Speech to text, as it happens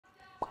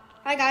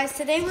Hi guys,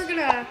 today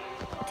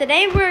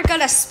we're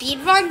gonna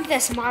speed run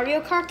this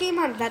Mario Kart game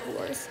on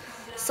bedwars.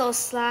 So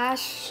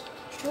slash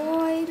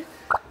droid.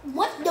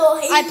 What the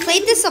hell? I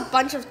played this a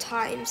bunch of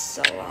times,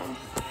 so yeah,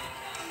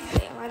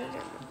 I don't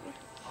know.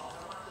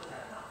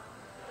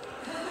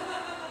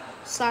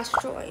 Slash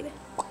droid.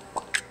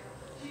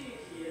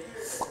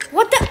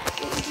 What the?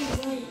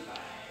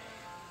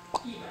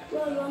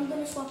 Well, I'm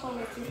gonna swap on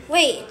with you.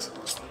 Wait.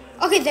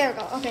 Okay, there we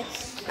go. Okay,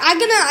 I'm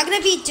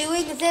gonna be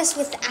doing this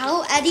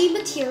without any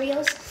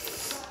materials,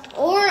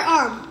 or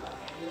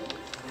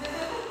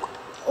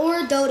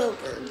dodo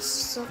birds.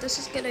 So this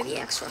is gonna be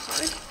extra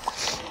hard.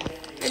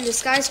 And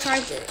this guy's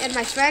trying to, and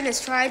my friend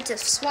is trying to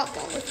swap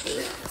ball with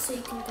me. So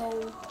you can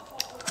go.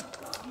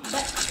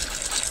 But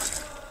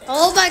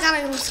Oh my god,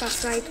 I almost got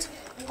sniped.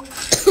 what?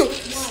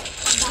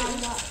 By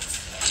what?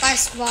 By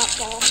swap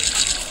ball.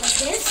 Like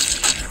this?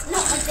 No,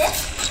 like this?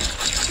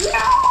 No!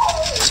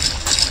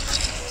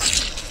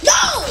 No!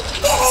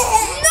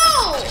 No!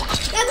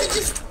 That was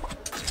just.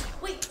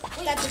 Wait.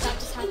 That did not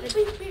just happen.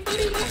 Wait.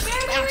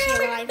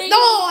 Actually alive. Baby. No,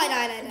 I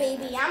died.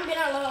 Baby, I'm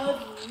gonna love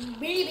you.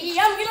 Baby,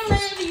 I'm gonna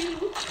love you.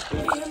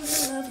 Baby, I'm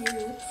gonna love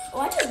you. Oh,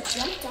 I just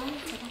jumped down.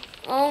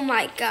 Oh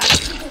my god.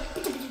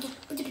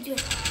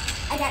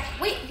 I got.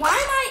 Wait, why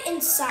am I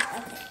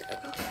inside?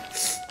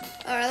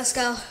 Okay. Alright, let's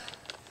go.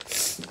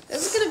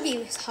 This is gonna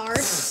be hard,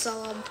 so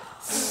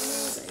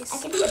I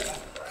can do it better.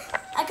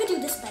 I could do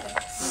this better.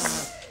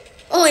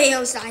 Oh, he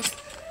almost died.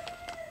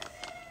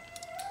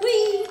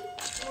 Wee.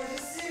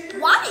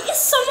 Why is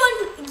someone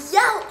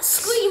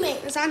screaming?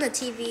 It's on the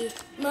TV.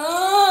 No.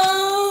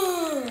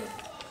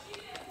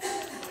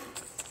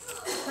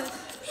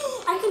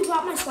 I can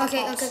drop my swap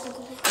Okay, balls. okay, go.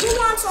 Who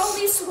wants all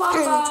these swap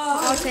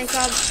balls? I'll take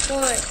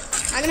boy.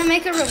 I'm gonna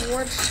make a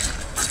reward.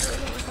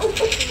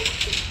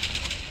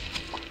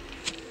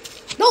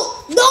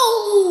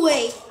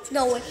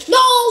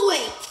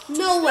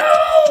 No way.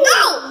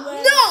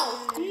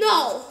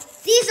 No.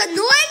 These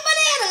annoying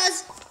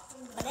bananas.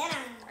 Banana.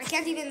 I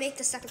can't even make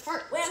the second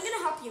part. Wait, I'm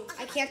gonna help you.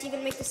 I can't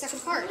even make the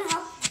second part. I'm gonna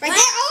help. Right there.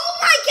 Oh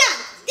my god.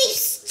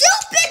 These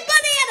stupid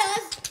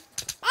bananas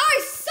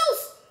are so.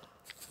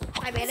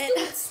 I made it.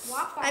 Stupid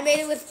swap balls. I made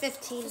it with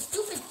 15.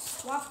 Stupid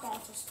swap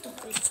balls are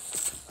stupid.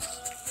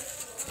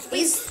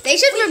 They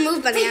should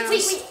remove bananas.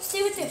 Wait.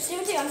 Stay with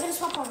you. I'm gonna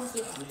swap balls with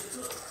you.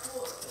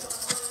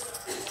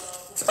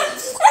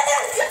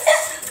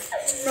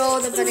 Roll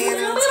the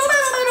bananas.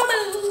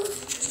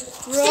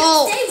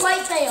 Roll. Stay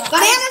right there.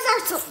 Bananas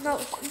are so. No.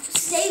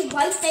 Stay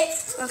right there.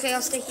 Okay,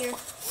 I'll stay here.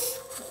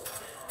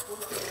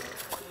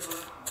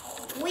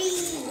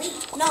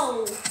 Wait.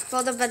 No.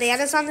 Well, the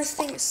bananas on this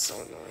thing is so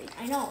annoying.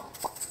 I know.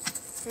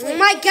 Oh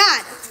my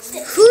god.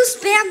 Who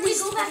spammed Wait,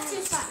 these? go back to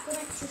your spot.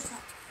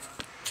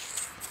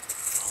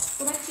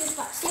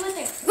 Stay right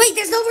there. Wait,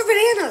 there's no more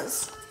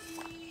bananas.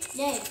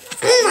 Yay.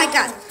 Oh my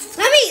god.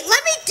 Let me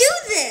do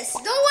this.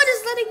 No one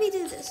is letting me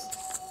do this.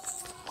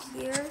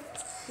 Here.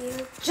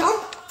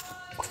 Jump.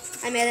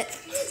 I made it.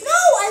 No,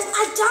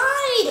 I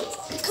died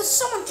because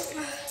someone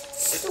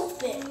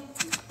stupid.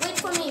 Wait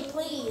for me,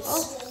 please.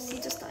 Oh, he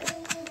just died.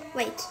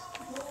 Wait.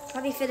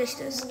 Let me finish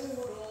this.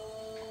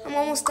 I'm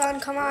almost done.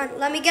 Come on.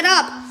 Let me get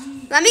up.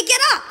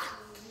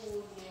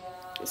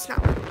 It's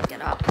not letting me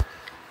get up.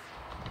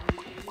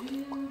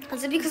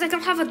 Is it because I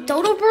don't have a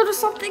dodo bird or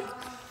something?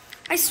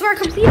 I swear I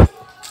completed.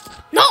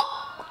 No!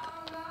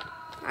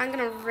 I'm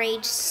gonna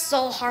rage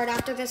so hard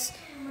after this.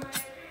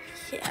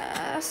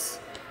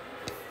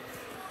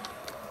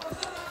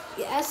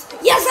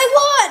 Yes,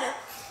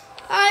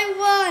 I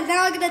won!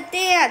 Now I'm gonna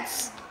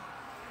dance.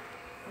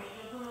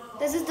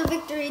 This is the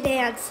victory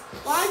dance.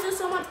 Why is there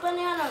so much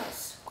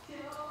bananas?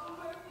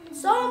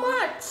 So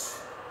much.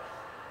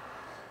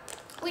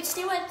 Wait,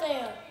 stay right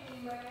there.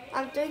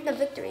 I'm doing the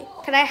victory.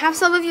 Can I have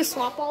some of your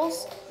swap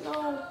balls?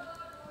 No.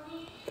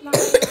 Not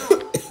right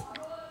now.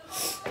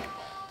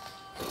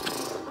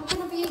 I'm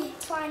gonna be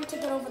trying to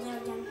get over there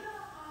again.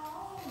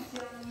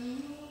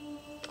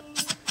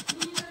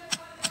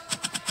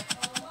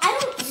 I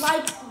don't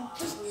like.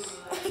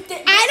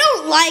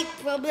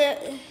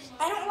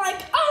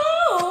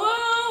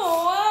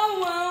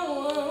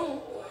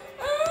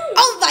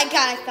 Oh my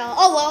god, I fell.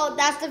 Oh well,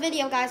 that's the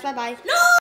video, guys. Bye bye. No!